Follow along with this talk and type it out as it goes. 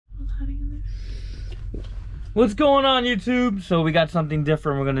hiding in there. What's going on, YouTube? So we got something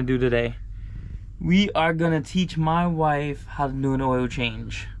different we're gonna do today. We are gonna teach my wife how to do an oil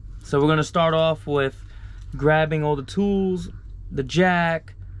change. So we're gonna start off with grabbing all the tools, the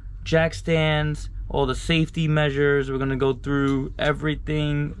jack stands, all the safety measures. We're gonna go through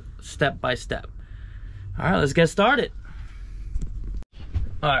everything step by step. All right, let's get started.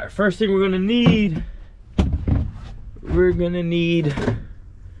 All right, first thing we're gonna need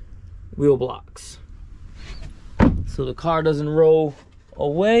wheel blocks. So the car doesn't roll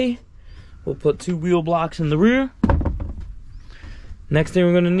away, we'll put 2 wheel blocks in the rear. Next thing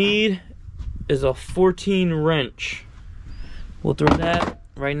we're gonna need is a 14 wrench. We'll throw that.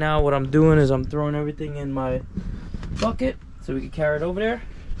 Right now what I'm doing is I'm throwing everything in my bucket so we can carry it over there.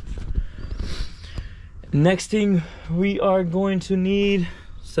 Next thing we are going to need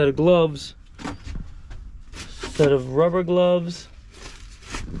a set of gloves, set of rubber gloves.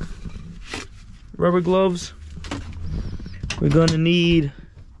 We're gonna need,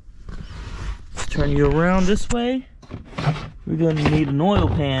 let's turn you around this way. We're gonna need an oil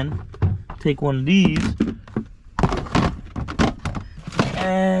pan. Take one of these.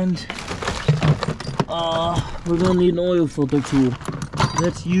 And we're gonna need an oil filter tool.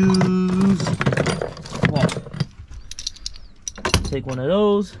 Let's use, well, take one of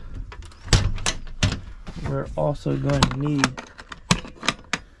those. We're also going to need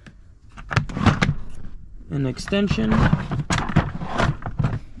an extension.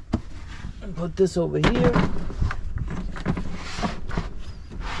 And put this over here.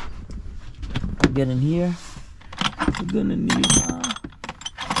 Get in here. We're gonna need a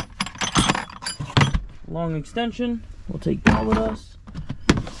long extension. We'll take that with us.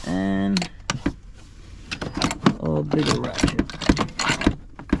 And a bigger ratchet.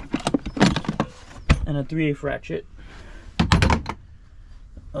 And a 3/8 ratchet.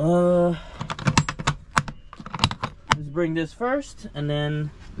 Let's bring this first, and then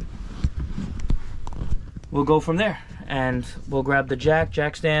we'll go from there. And we'll grab the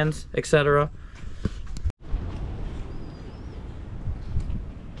jack stands, etc.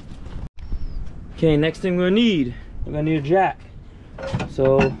 Okay, next thing we're gonna need a jack.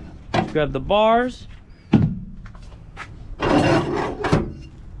 So grab the bars.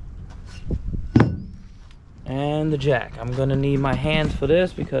 And the jack. I'm gonna need my hands for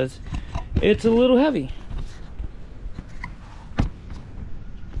this because it's a little heavy.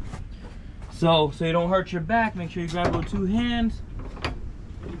 So you don't hurt your back, make sure you grab with 2 hands.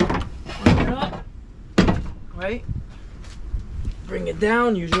 Bring it up, right? Bring it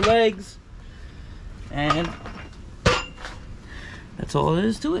down, use your legs. And that's all there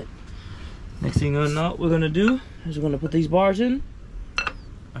is to it. Next thing we're gonna do is we're gonna put these bars in.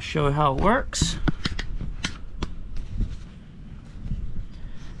 I'll show you how it works.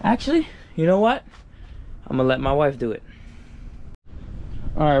 Actually, you know what? I'm gonna let my wife do it.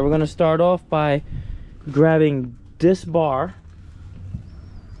 All right, we're gonna start off by grabbing this bar,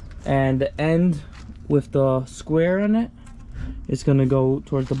 and the end with the square in it is gonna go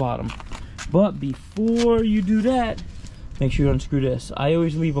towards the bottom. But before you do that, make sure you unscrew this. I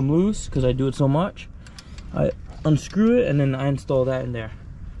always leave them loose because I do it so much. I unscrew it and then I install that in there.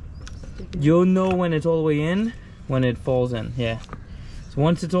 You'll know when it's all the way in, when it falls in, yeah. So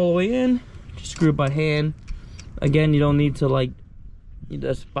once it's all the way in, just screw it by hand. Again, you don't need to, like, you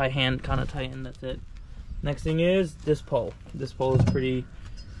just by hand kind of tighten, that's it. Next thing is this pole. This pole is pretty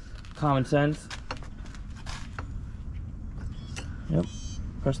common sense. Yep,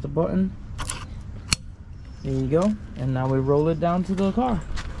 press the button. There you go. And now we roll it down to the car.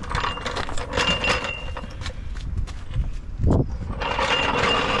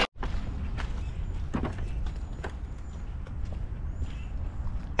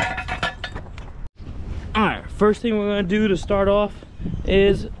 Alright, first thing we're gonna do to start off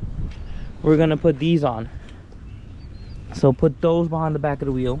is we're gonna put these on. So put those behind the back of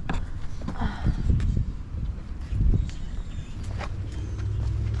the wheel.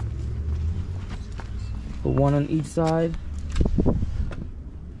 Put one on each side.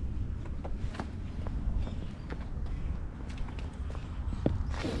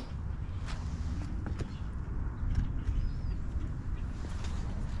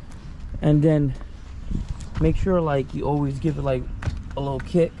 And then make sure, like, you always give it like a little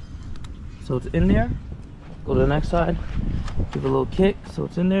kick so it's in there. Go to the next side, give it a little kick so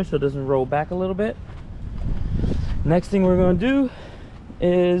it's in there so it doesn't roll back a little bit. Next thing we're going to do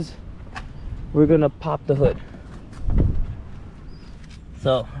is we're going to pop the hood.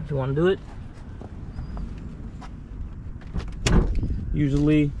 So if you want to do it,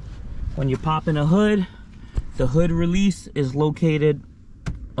 usually when you pop in a hood, the hood release is located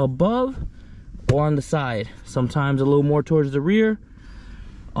above or on the side. Sometimes a little more towards the rear.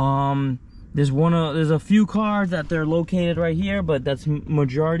 There's a few cars that they're located right here, but that's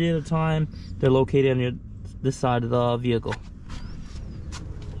majority of the time they're located on this side of the vehicle.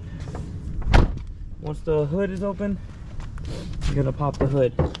 Once the hood is open, you're gonna pop the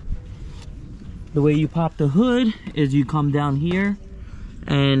hood. The way you pop the hood is you come down here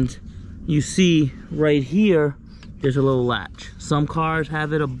and you see right here there's a little latch. Some cars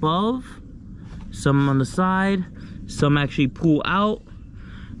have it above, some on the side, some actually pull out,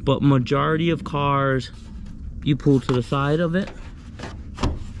 but majority of cars you pull to the side of it.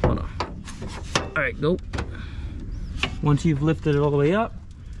 Hold on. All right, go. Once you've lifted it all the way up,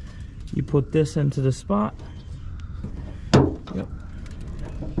 you put this into the spot. Yep.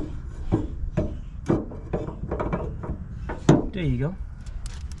 There you go.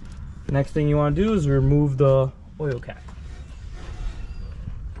 Next thing you want to do is remove the oil cap.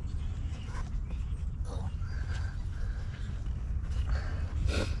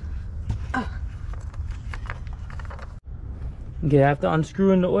 Okay, after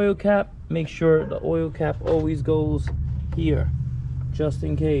unscrewing the oil cap, make sure the oil cap always goes here, just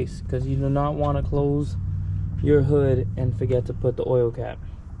in case, because you do not want to close your hood and forget to put the oil cap.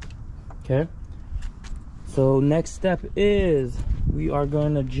 Okay, so next step is we are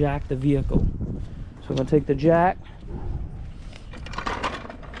going to jack the vehicle. So we're going to take the jack,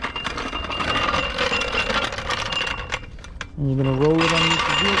 and you're going to roll it underneath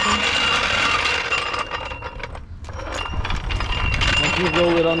the vehicle. Once you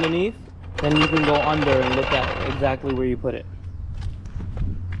roll it underneath, then you can go under and look at exactly where you put it.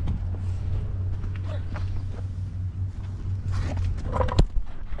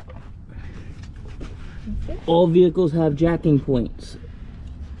 All vehicles have jacking points.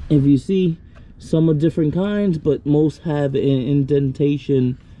 If you see, some are different kinds, but most have an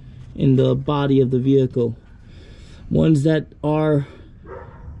indentation in the body of the vehicle. Ones that are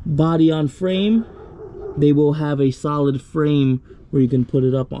body on frame, they will have a solid frame where you can put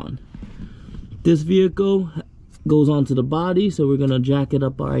it up on. This vehicle goes onto the body, so we're gonna jack it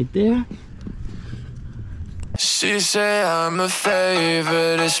up right there. She say I'm a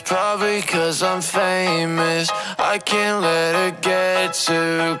favorite, it's probably cause I'm famous. I can't let her get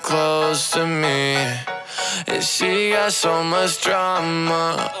too close to me. And she got so much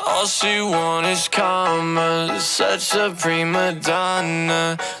drama, all she want is karma. Such a prima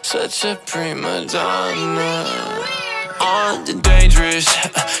donna, such a prima donna. On the dangerous,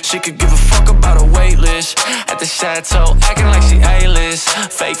 she could give a fuck about a wait list. At the chateau, acting like she A-list.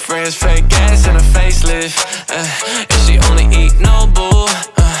 Fake friends, fake gas, and a facelift. And she only eat Noble,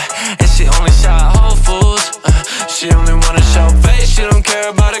 and she only shot Whole Foods. She only wanna show face, she don't care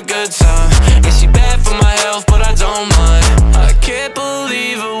about a good time. And she bad for my health, but I don't mind. I can't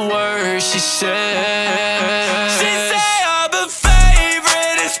believe a word she said. She said I'm a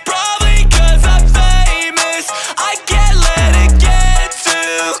favorite, it's probably cause I'm famous. I can't let it get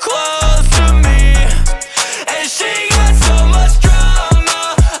too close to me. And she got so much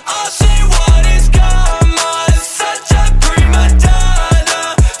drama, all she want is karma. Such a prima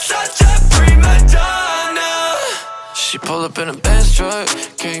donna, such a prima donna. She pulled up in a Benz truck,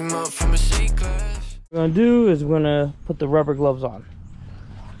 came up from a secret. What we're gonna do is we're gonna put the rubber gloves on,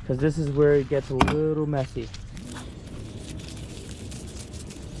 because this is where it gets a little messy.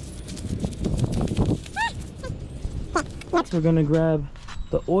 We're gonna grab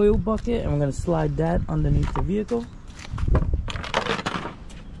the oil bucket and we're gonna slide that underneath the vehicle.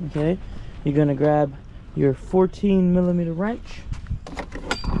 Okay, you're gonna grab your 14mm wrench.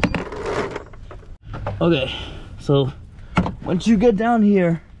 Okay, so once you get down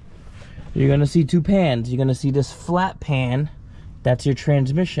here, you're gonna see two pans. You're gonna see this flat pan, that's your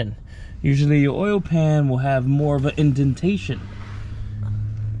transmission. Usually your oil pan will have more of an indentation.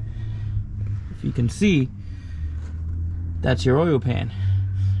 If you can see, that's your oil pan.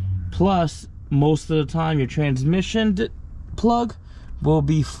 Plus, most of the time your transmission plug will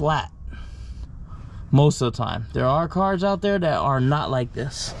be flat. Most of the time. There are cars out there that are not like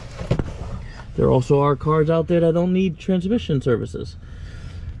this. There also are cars out there that don't need transmission services.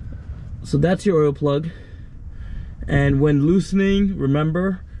 So that's your oil plug. And when loosening,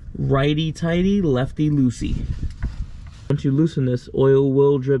 remember, righty tighty, lefty loosey. Once you loosen this, oil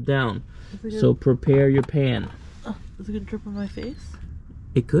will drip down. So prepare your pan. Is it gonna drip on my face?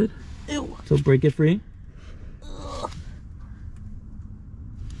 It could. Ew. So break it free.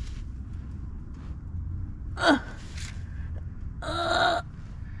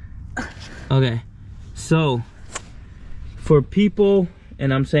 Okay, so for people,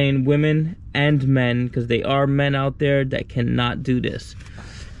 and I'm saying women and men, because there are men out there that cannot do this.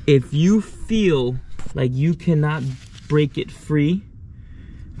 If you feel like you cannot break it free,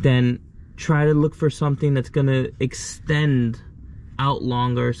 then try to look for something that's gonna extend out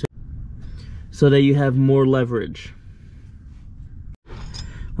longer so that you have more leverage.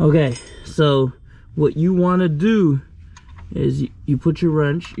 Okay, so what you want to do is you put your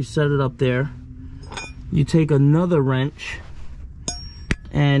wrench, you set it up there, you take another wrench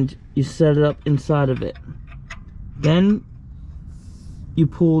and you set it up inside of it. Then you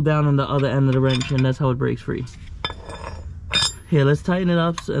pull down on the other end of the wrench, and that's how it breaks free. Here, let's tighten it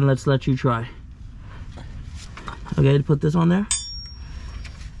up and let's let you try. Okay, put this on there.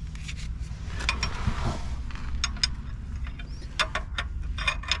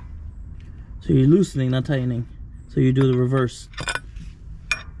 So you're loosening, not tightening. So you do the reverse.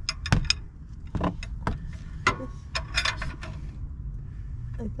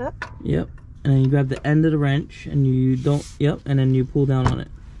 Like that? Yep. And then you grab the end of the wrench and you don't, yep, and then you pull down on it.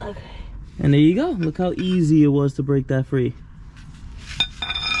 Okay. And there you go. Look how easy it was to break that free.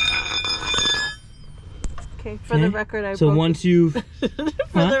 Okay, for the record, I so broke once you've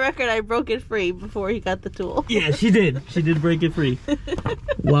For the record, I broke it free before he got the tool. Yeah, she did. She did break it free.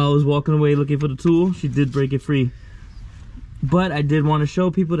 While I was walking away looking for the tool, she did break it free. But I did want to show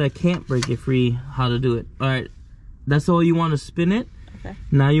people that can't break it free how to do it. Alright, that's all you want to spin it. Okay.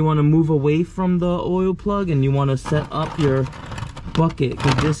 Now you want to move away from the oil plug and you want to set up your bucket,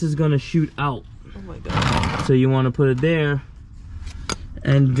 because this is going to shoot out. Oh my god. So you want to put it there.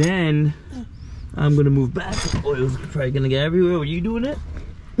 And then I'm going to move back. The oil's probably going to get everywhere. Are you doing it?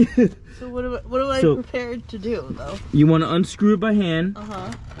 So what am I prepared to do though? You want to unscrew it by hand.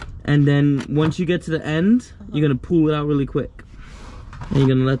 And then once you get to the end, you're going to pull it out really quick. And you're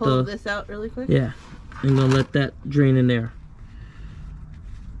going to let pull this out really quick? Yeah. And you're going to let that drain in there.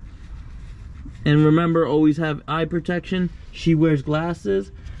 And remember, always have eye protection. She wears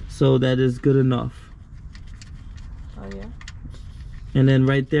glasses, so that is good enough. Oh yeah. And then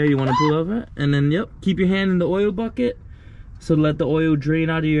right there, you want to pull over, and then yep, keep your hand in the oil bucket, so let the oil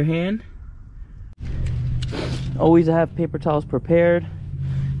drain out of your hand. Always have paper towels prepared.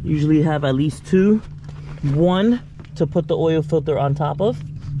 Usually have at least 2. 1 to put the oil filter on top of.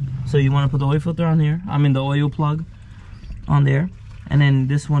 So you want to put the oil filter on here. I mean the oil plug on there, and then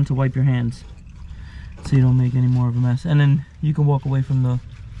this one to wipe your hands, so you don't make any more of a mess. And then you can walk away from the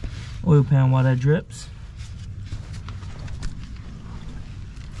oil pan while that drips.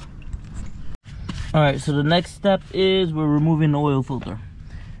 Alright, so the next step is we're removing the oil filter.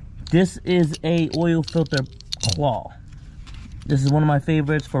 This is a oil filter claw. This is one of my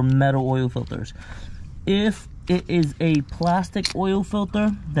favorites for metal oil filters. If it is a plastic oil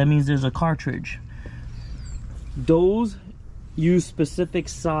filter, that means there's a cartridge. Those use specific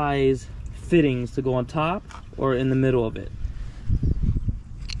size fittings to go on top or in the middle of it.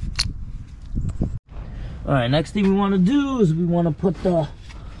 Alright, next thing we want to do is we want to put the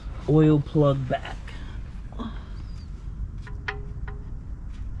oil plug back.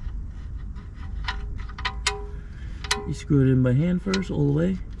 You screw it in by hand first, all the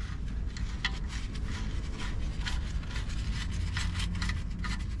way.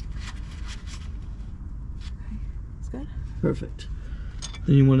 That's good. Perfect.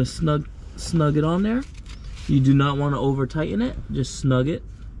 Then you want to snug it on there. You do not want to over tighten it, just snug it.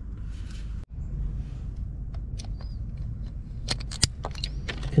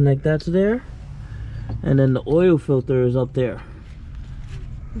 Connect that to there, and then the oil filter is up there.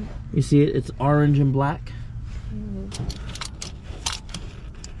 You see it? It's orange and black.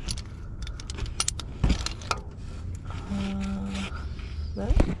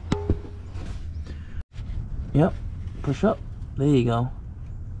 That? Yep. Push up. There you go.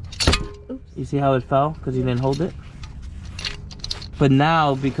 Oops. You see how it fell because you didn't hold it? But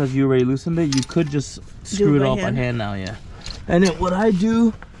now, because you already loosened it, you could just screw it off by hand now, yeah. And then what I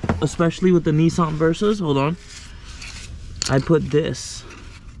do, especially with the Nissan Versas, hold on, I put this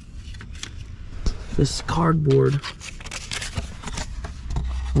cardboard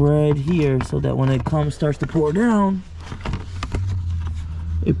right here so that when it starts to pour down,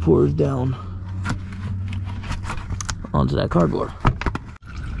 it pours down onto that cardboard.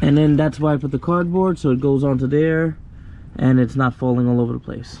 And then that's why I put the cardboard, so it goes onto there and it's not falling all over the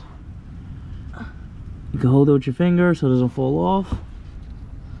place. You can hold it with your finger so it doesn't fall off.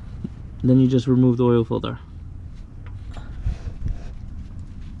 Then you just remove the oil filter.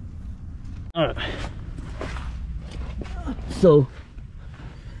 Alright. So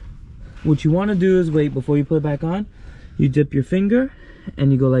what you want to do is wait before you put it back on. You dip your finger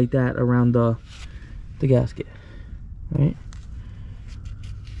and you go like that around the gasket. Right?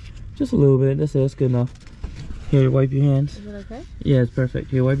 Just a little bit, that's it, that's good enough. Here, wipe your hands. Is it okay? Yeah, it's perfect.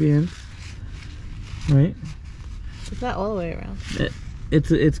 Here, wipe your hands. Right? It's not all the way around.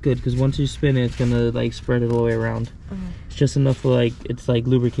 It's good because once you spin it, it's gonna like spread it all the way around. It's just enough for like it's like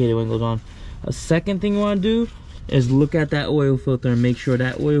lubricated when it goes on. A second thing you want to do is look at that oil filter and make sure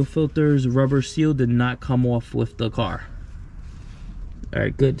that oil filter's rubber seal did not come off with the car. All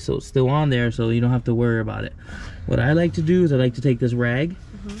right, good. So it's still on there, so you don't have to worry about it. What I like to do is I like to take this rag,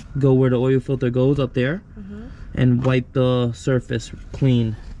 go where the oil filter goes up there, and wipe the surface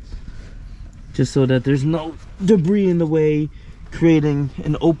clean, just so that there's no debris in the way, creating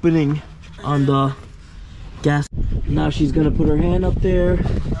an opening on the gas. Now she's gonna put her hand up there,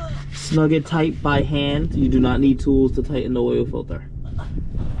 snug it tight by hand. You do not need tools to tighten the oil filter.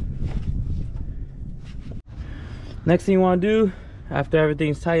 Next thing you want to do, after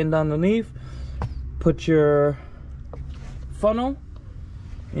everything's tightened underneath, put your funnel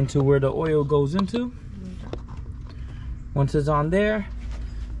into where the oil goes into. Once it's on there,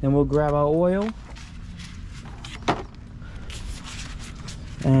 then we'll grab our oil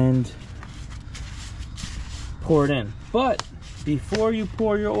and pour it in. But before you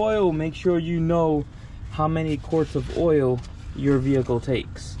pour your oil, make sure you know how many quarts of oil your vehicle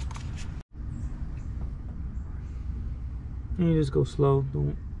takes. And you just go slow,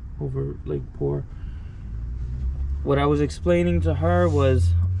 don't over like pour. What I was explaining to her was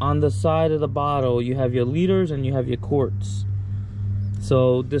on the side of the bottle you have your liters and you have your quarts.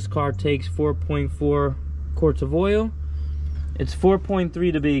 So this car takes 4.4 quarts of oil. It's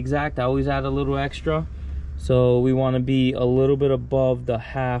 4.3 to be exact. I always add a little extra. So we want to be a little bit above the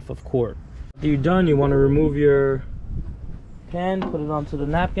half of quart. After you're done, you want to remove your pan, put it onto the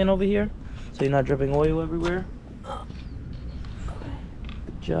napkin over here so you're not dripping oil everywhere.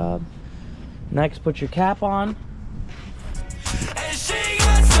 Good job. Next, put your cap on. And she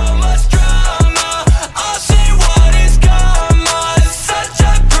got so much drama. All she wants is karma. Such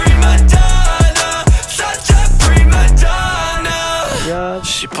a prima donna. Such a prima donna. Good job.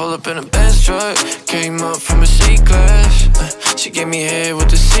 She pulled up in a Benz truck, came up from a C-Class. She gave me head with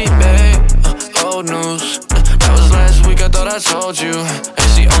the seat back. Old news. That was last week, I thought I told you. And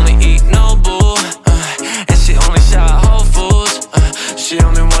she only eat Noble. And she only shot Whole Foods. She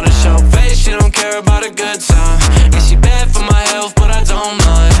only wanna show face, she don't care about a good time. And she bad for my health, but I don't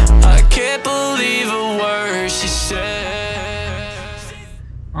mind. I can't believe a word she said.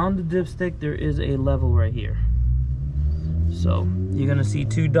 On the dipstick, there is a level right here. So you're gonna see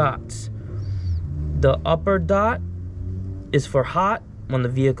two dots. The upper dot is for hot. When the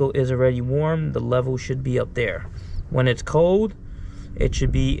vehicle is already warm, the level should be up there. When it's cold, it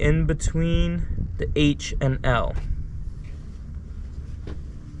should be in between the H and L.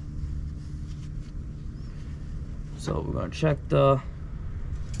 So we're gonna check the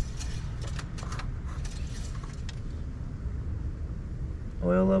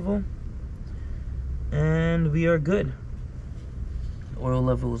oil level, and we are good. The oil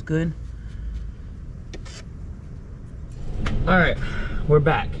level is good. All right, we're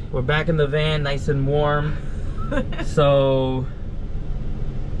back. We're back in the van, nice and warm. So,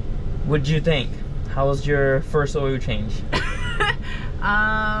 what'd you think? How was your first oil change?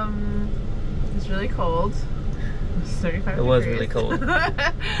 It's really cold. It's 35 degrees. It was really cold. It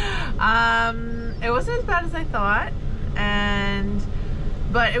wasn't as bad as I thought,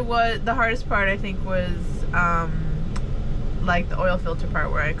 but it was, the hardest part I think was like the oil filter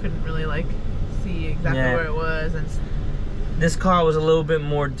part, where I couldn't really like see exactly where it was. And this car was a little bit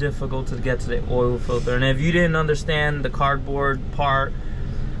more difficult to get to the oil filter, and if you didn't understand the cardboard part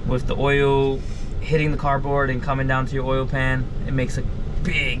with the oil hitting the cardboard and coming down to your oil pan, it makes a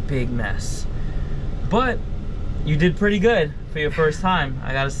big mess. But you did pretty good for your first time,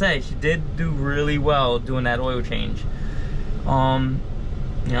 I gotta say. She did do really well doing that oil change.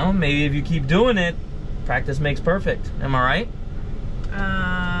 You know, maybe if you keep doing it, practice makes perfect. Am I right?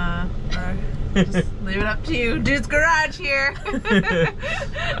 Just leave it up to you. Dude's garage here.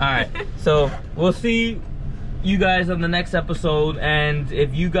 Alright, so we'll see you guys on the next episode, and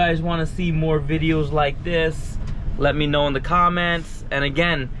if you guys want to see more videos like this, let me know in the comments. And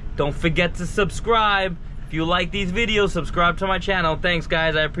again, don't forget to subscribe. If you like these videos, subscribe to my channel. Thanks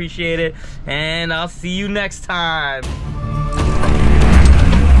guys, I appreciate it, and I'll see you next time.